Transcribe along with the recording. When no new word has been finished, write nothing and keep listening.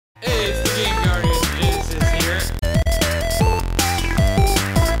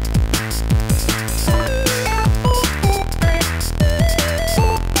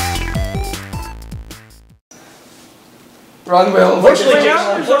Run, Will.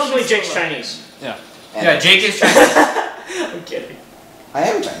 Unfortunately, Jake's Chinese. Yeah. Yeah, Jake is Chinese. I'm kidding. I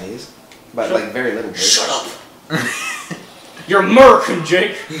am Chinese, but like very little bit. Shut up. You're American,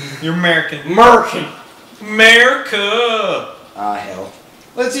 Jake. You're American. American. America. Ah, hell.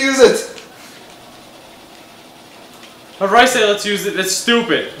 Let's use it. Whenever I say let's use it, that's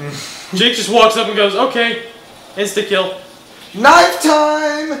stupid. Jake just walks up and goes, okay, insta kill. Knife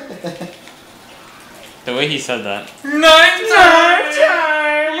time! The way he said that. Knife time.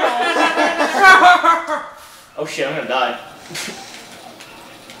 Oh shit, I'm gonna die.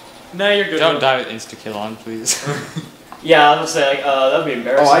 Nah, you're good. Don't die with insta kill on, please. Yeah, I was gonna say, like, that'd be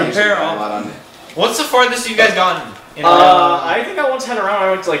embarrassing. Oh, I usually die a lot on it. What's the farthest you guys gotten? I think I once had a round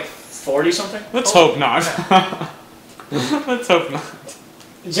I went to like 40 something. Let's hope not. Let's hope not.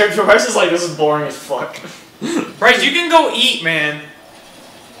 Bryce is like, this is boring as fuck. Bryce, you can go eat, man.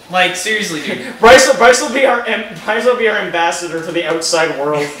 Like, seriously, dude. Bryce will be our ambassador to the outside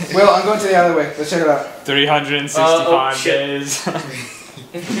world. Will, I'm going to the other way. Let's check it out. 365 days.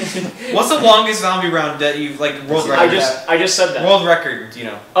 What's the longest zombie round that you've like world record? I just said that. World record, you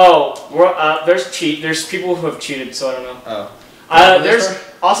know. Oh, there's people who have cheated, so I don't know. Oh. There's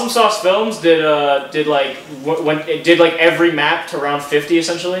Awesome Sauce Films did like every map to round 50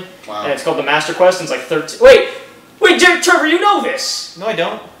 essentially. Wow. And it's called the Master Quest, and it's like 13. Wait, Trevor, you know this? No, I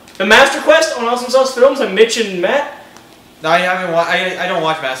don't. The Master Quest on Awesome Sauce Films and Mitch and Matt. No, I haven't. I don't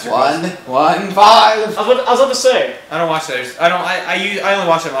watch Master Quest. 1-1-5. I was about to say. I don't watch those. I only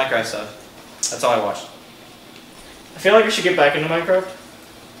watch the Minecraft stuff. That's all I watch. I feel like I should get back into Minecraft.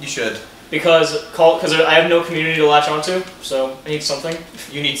 You should. Because I have no community to latch onto, so I need something.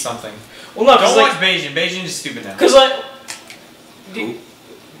 You need something. Well, no, don't like, watch Beijing. Beijing is stupid now. Because like,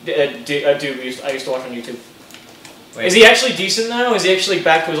 I used to watch on YouTube. Wait. Is he actually decent now? Is he actually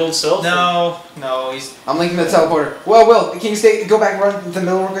back to his old self? No, he's. I'm linking the teleporter. Well, Will, can you go back and run to the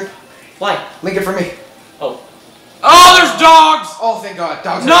middle real quick? Why? Link it for me. Oh. Oh, there's dogs! Oh, thank God.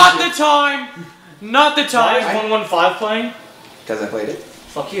 Dogs Not the time! Not the time! Why is 115 playing? Because I played it.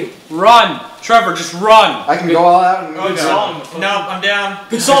 Fuck you. Run! Trevor, just run! I can go all out and... Good song. No, I'm down.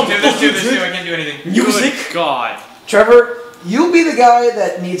 Good song. Let's do this. I can't do anything. Music? Good God. Trevor, you'll be the guy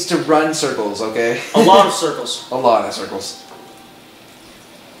that needs to run circles, okay? A lot of circles. A lot of circles.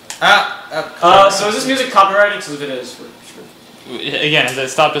 So is this music copyrighted? Because if it is, Again, has it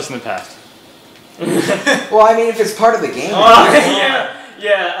stopped us in the past? Well, I mean, if it's part of the game.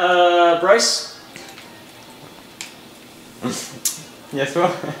 Yeah, Bryce? Yes,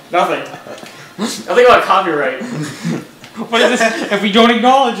 well. Nothing. Nothing about copyright. What is this? If we don't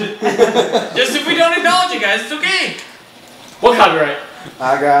acknowledge it. Just if we don't acknowledge it, guys, it's okay. What copyright?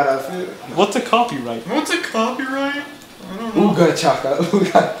 I got a... What's a copyright? What's a copyright? I don't know. Ooga chaka,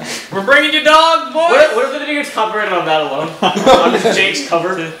 ooga. We're bringing you dogs, boys! What if the video gets copyrighted on that alone? On just Jake's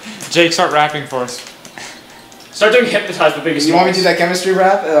cover? Jake, start rapping for us. Start doing Hypnotize the biggest. You want me to do that chemistry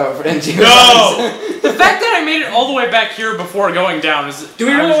rap? No! The fact that I made it all the way back here before going down is... Do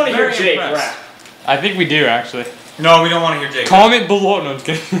we really want to hear Jake rap? I think we do, actually. No, we don't want to hear Jake. Comment below. No, I'm just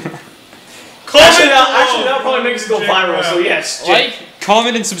kidding. Actually, that'll probably make us go viral, so yes. Jake. Like,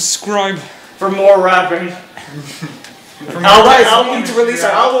 comment, and subscribe. For more rapping. Alright, we need to release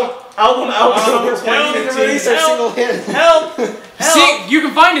our album. We need to release our single hit. Help! See, you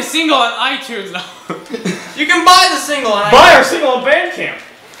can find a single on iTunes now. You can buy the single on Buy our single on Bandcamp.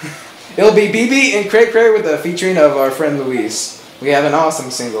 It'll be BB and Cray Cray with the featuring of our friend Luis. We have an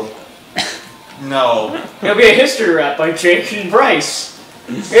awesome single. No. It'll be a history rap by Jake and Bryce.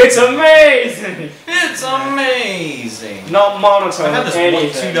 It's amazing. It's amazing. Not monotone. I had this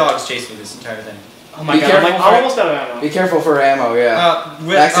anything. 2 dogs chase me this entire thing. Oh my god, I'm almost out of ammo. Be careful for ammo, yeah.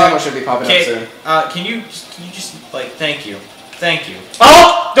 Max ammo should be popping up soon. Can you just, like, thank you. Thank you.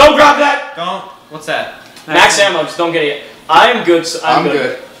 Oh! Don't grab that! Don't. What's that? Max ammo, just don't get it. I'm good. So I'm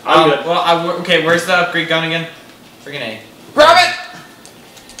good. I'm good. Well, okay, where's the upgrade gun again? Friggin' A. Grab it!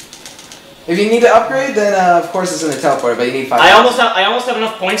 If you need to upgrade, then of course it's in the teleporter, but you need 5. I almost have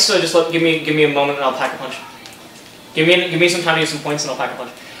enough points, so just give me a moment and I'll pack a punch. Give me some time to get some points and I'll pack a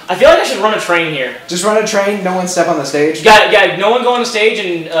punch. I feel like I should run a train here. Just run a train, no one step on the stage. Yeah, no one go on the stage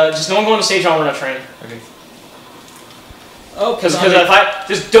and just no one go on the stage and I'll run a train. Okay. Oh, because if I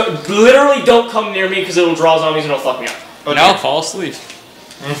just literally don't come near me because it'll draw zombies and it'll fuck me up. Oh, now fall asleep.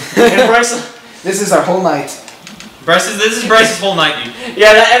 And Bryce, this is our whole night. This is Bryce's whole night, dude.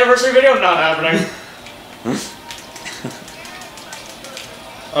 Yeah, that anniversary video not happening.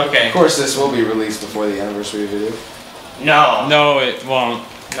 Okay. Of course, this will be released before the anniversary video. No. No, it won't.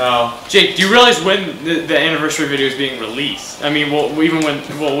 No. Jake, do you realize when the anniversary video is being released? I mean,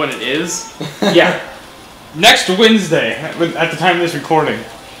 when it is? Yeah. Next Wednesday, at the time of this recording.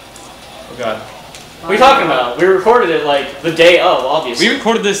 Oh god. What are you talking about? We recorded it like the day of, obviously. We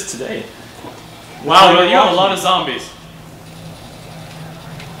recorded this today. Wow, well, you have a lot of zombies.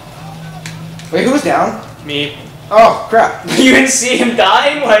 Wait, who's down? Me. Oh, crap. You didn't see him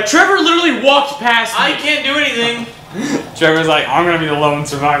dying? Like, Trevor literally walked past me. I can't do anything. Trevor's like, I'm gonna be the lone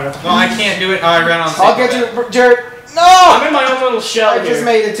survivor. No, I can't do it. Oh, I ran on I'll stage. get you, Jared. No! I'm in my own little shell I here. just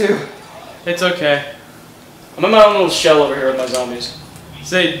made it too. It's okay. I'm in my own little shell over here with my zombies.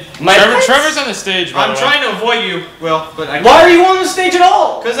 Say, Trevor's on the stage, by I'm the way. trying to avoid you, Will, but I Why are you on the stage at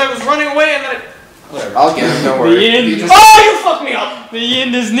all? Because I was running away and then I... Whatever. I'll get him, don't worry. The end. You just- Oh, you fucked me up! The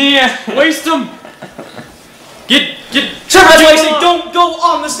end is near. waste them. Get. Trevor, that's why I say don't go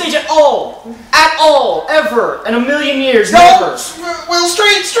on the stage at all! At all! Ever! In a million years, never! Will,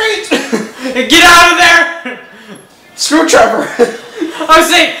 straight! Get out of there. Screw Trevor. I was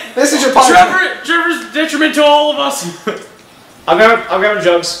saying, This is your punishment. Trevor's detriment to all of us. I'm grabbing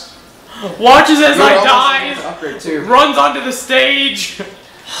jugs. Watches as You're I almost die. able to upgrade too. Runs onto the stage.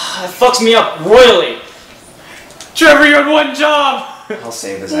 That fucks me up royally. Trevor, you had one job. I'll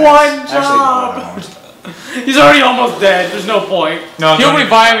save this One ass. Actually, job. no, I won't. He's already almost dead. There's no point. No, He'll don't even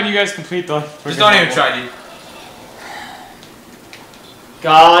revive when you guys complete the. Just don't even try, dude.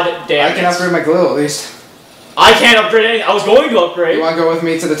 God damn I can it. upgrade my glue at least. I can't upgrade anything. I was going to upgrade. You want to go with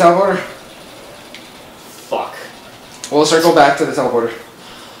me to the teleporter? Fuck. We'll circle back to the teleporter.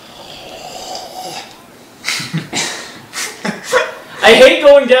 I hate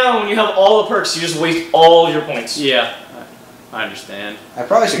going down when you have all the perks. You just waste all your points. Yeah, I understand. I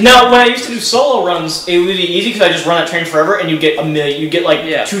probably should. Now, when I used to do solo runs, it would be easy because I just run that train forever and you get a million. You get like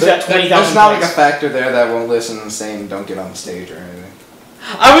Yeah. 20,000 There's not like a points. factor there that won't listen and saying don't get on the stage or anything.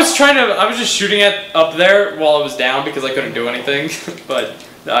 I was just shooting at up there while I was down because I couldn't do anything, but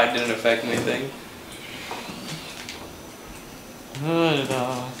that didn't affect anything.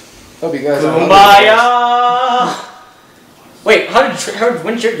 Hope you guys are. Kumbaya! Wait, when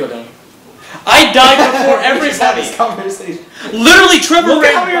did Jared go down? I died before We just had everybody. this conversation. Literally, Trevor Look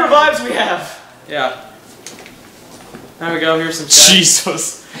at ran. how many revives we have. Yeah. There we go. Here's some.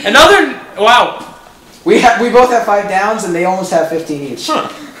 Jesus. Another. Wow. We both have 5 downs and they almost have 15 each. Huh.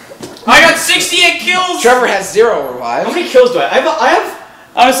 I got 68 kills! Trevor has 0 How revives. many kills do I have? I have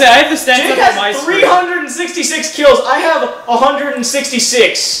I would say I have the stats Jake up on my has screen. 366 kills. I have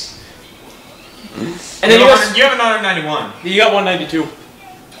 166. And then you you have guys... you have another 91. You got 192.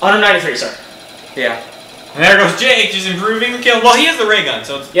 193, sorry. Yeah. And there goes Jake, just improving the kill. Well, he has the ray gun,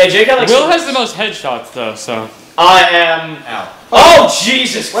 so it's... Yeah, Jake got like... Will has the most headshots though, so. I am... Ow. Oh,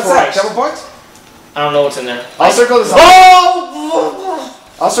 Jesus What's Christ. that? Double points? I don't know what's in there. I'll circle the zombies. Oh!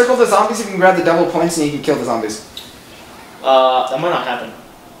 I'll circle the zombies if you can grab the double points and you can kill the zombies. That might not happen.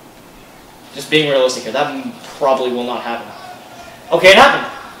 Just being realistic here, that probably will not happen. Okay, it happened.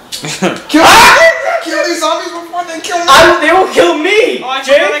 Kill kill these zombies before they kill me. They will kill me! Oh, I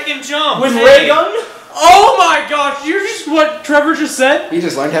Jake, forgot I can jump. with Hey. ray gun? Oh my gosh! You're just what Trevor just said. He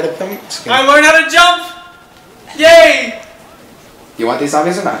just learned how to come. I learned how to jump! Yay! You want these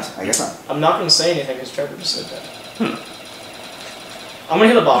zombies or not? I guess not. I'm not going to say anything because Trevor just said that. I'm going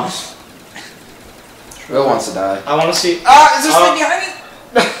to hit a box. Will wants to die. I want to see... Ah, is there something behind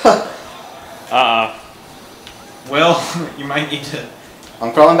me? Well, you might need to...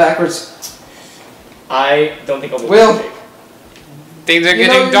 I'm crawling backwards. I don't think I'll be Will. able to take. Things are You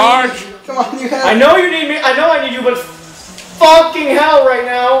know getting you dark. need me. Come on, you have. I know you need me. I know I need you, but fucking hell right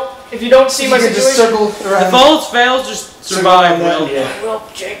now. If you don't see You my can just situation... circle around. If all else fails, just survive, Will. I will,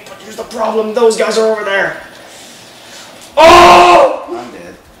 Jake, but here's the problem. Those guys are over there. Oh! I'm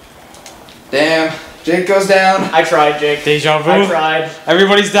dead. Damn. Jake goes down. I tried, Jake. Deja vu. I tried.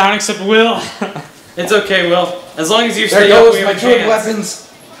 Everybody's down except Will. It's okay, Will. As long as you There stay up, goes we my have a good chance.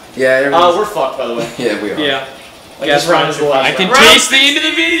 weapons. Yeah, everyone's... We're fucked, by the way. Yeah, we are. Yeah. Like, this round is the last I can round. taste the end of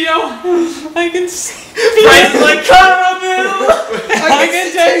the video. I can see. Right, like caramel! I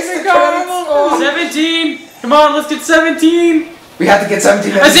can taste the caramel. 17. Come on, let's get 17. We have to get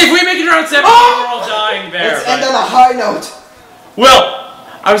 17 I minutes. say if we make it around 17, we're all dying there. Let's end but- on a high note. Will,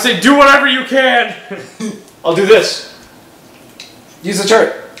 I would say do whatever you can. I'll do this. Use the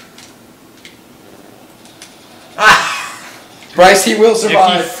chart. Bryce, he will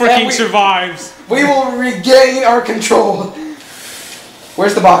survive. If he freaking And we- survives. We will regain our control.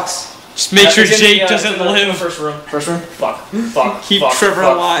 Where's the box? Just make sure It's in the, Jake it's doesn't in the live. First room. First room? Fuck. Fuck. Keep fuck, Trevor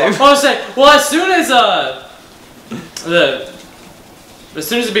fuck, alive. fuck. I was say, well, as soon as the As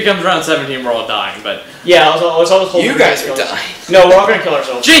soon as it becomes round 17, we're all dying. But Yeah, I was always hoping You for guys kill are us. dying. No, we're all gonna kill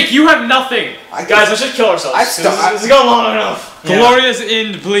ourselves. Jake, you have nothing. Guys, let's just kill ourselves. I've 'cause stopped- this is going long enough. Yeah. Glorious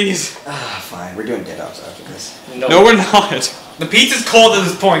end, please. Fine, we're doing dead ups after this. No, we're not. The pizza's cold at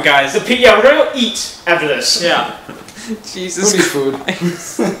this point, guys. Yeah, we're gonna go eat after this. Yeah. Who Jesus. needs food?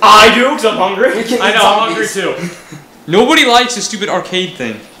 I do, because I'm hungry. We can I eat know, I'm hungry zombies. too. Nobody likes the stupid arcade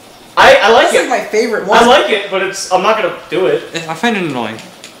thing. I like That's like it. my favorite one. I like it, but I'm not gonna do it. I find it annoying.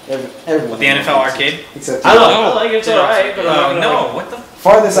 Everyone The NFL arcade? Except I No. like it, it's alright, but I'm not Oh, gonna no, like what the?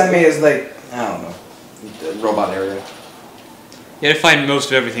 farthest I made is like, I don't know, the robot area. You gotta find most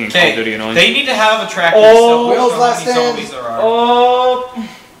of everything in Call of Duty annoying. They need to have a tracker Oh, so Will's how last many stand. zombies there are. Oh.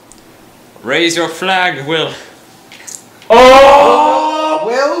 Raise your flag, Will.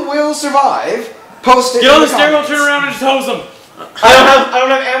 Oh. Will survive. Post it Get on in the the stairwell, comments. turn around, and just hose them. I don't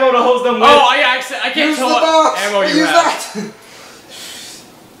have ammo to hose them with. Oh, yeah, I can't Use the tell what box. ammo you Use have. that.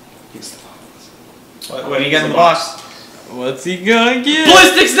 Use the box. What do you get in the box? What's he gonna get?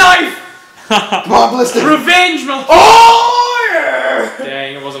 Ballistics knife! Come on, Blister. Revenge, mother. Oh yeah!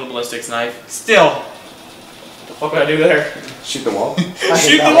 Dang, it wasn't a ballistics knife. Still. What can I do there? Shoot the wall. I hate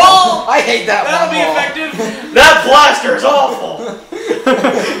Shoot that the one. wall! I hate that That'll one be wall. effective. That blaster is awful.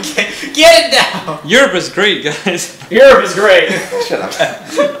 Get it down! Europe is great, guys. Europe is great. Shut up.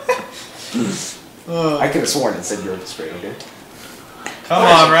 I could have sworn it said Europe straight, okay? Come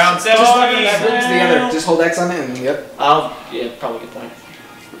on, round 7. Just run that rings together. Just hold X on it and yep. Yeah, probably a good point.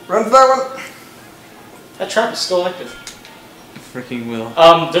 Run for that one. That trap is still active. Freaking Will.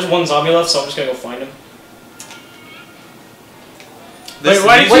 There's one zombie left, so I'm just gonna go find him. Wait,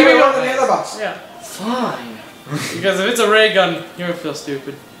 why did you Wait, make on the other box. Yeah. Fine. Because if it's a ray gun, you're gonna feel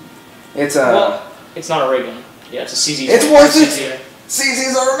stupid. It's Well, it's not a ray gun. Yeah, it's a CZ. It's worth it. CZ.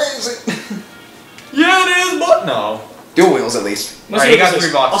 CZs are amazing. Yeah, it is, but no. Dual wheels at least. Let's Alright, see you what got this 3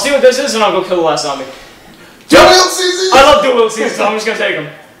 is. boxes. I'll see what this is, and I'll go kill the last zombie. Dual wheel CZs. I love dual wheel CZ, so I'm just gonna take him.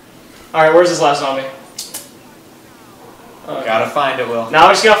 Alright, where's this last zombie? Gotta find it, Will. Now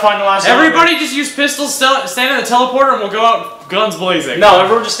I just gotta find the last zombie. Everybody just use pistols, stand in the teleporter, and we'll go out guns blazing. No,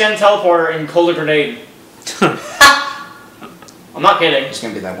 everyone just stand in the teleporter and hold a grenade. I'm not kidding. It's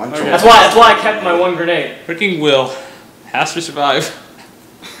gonna be that one. Okay. That's why I kept my one grenade. Freaking Will has to survive.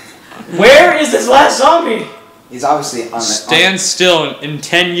 Where is this last zombie? He's obviously on the. Stand still. In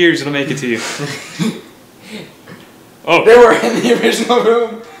 10 years, it'll make it to you. Oh, They were in the original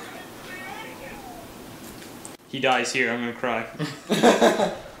room. he dies here. I'm gonna cry.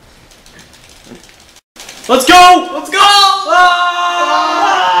 Let's go! Let's go!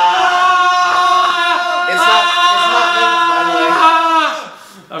 It's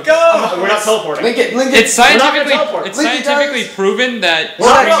not. We're not teleporting. Link it. Link it. It's scientifically, teleport. it's Link it, scientifically guys. proven that We're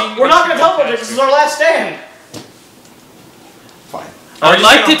swinging not gonna is teleport. This is our last stand. Fine. I would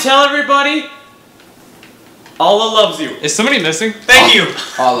like to tell everybody, Allah loves you. Is somebody missing? Thank you.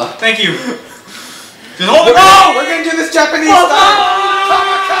 Allah. Thank you. Just hold it. No, we're gonna do this Japanese style.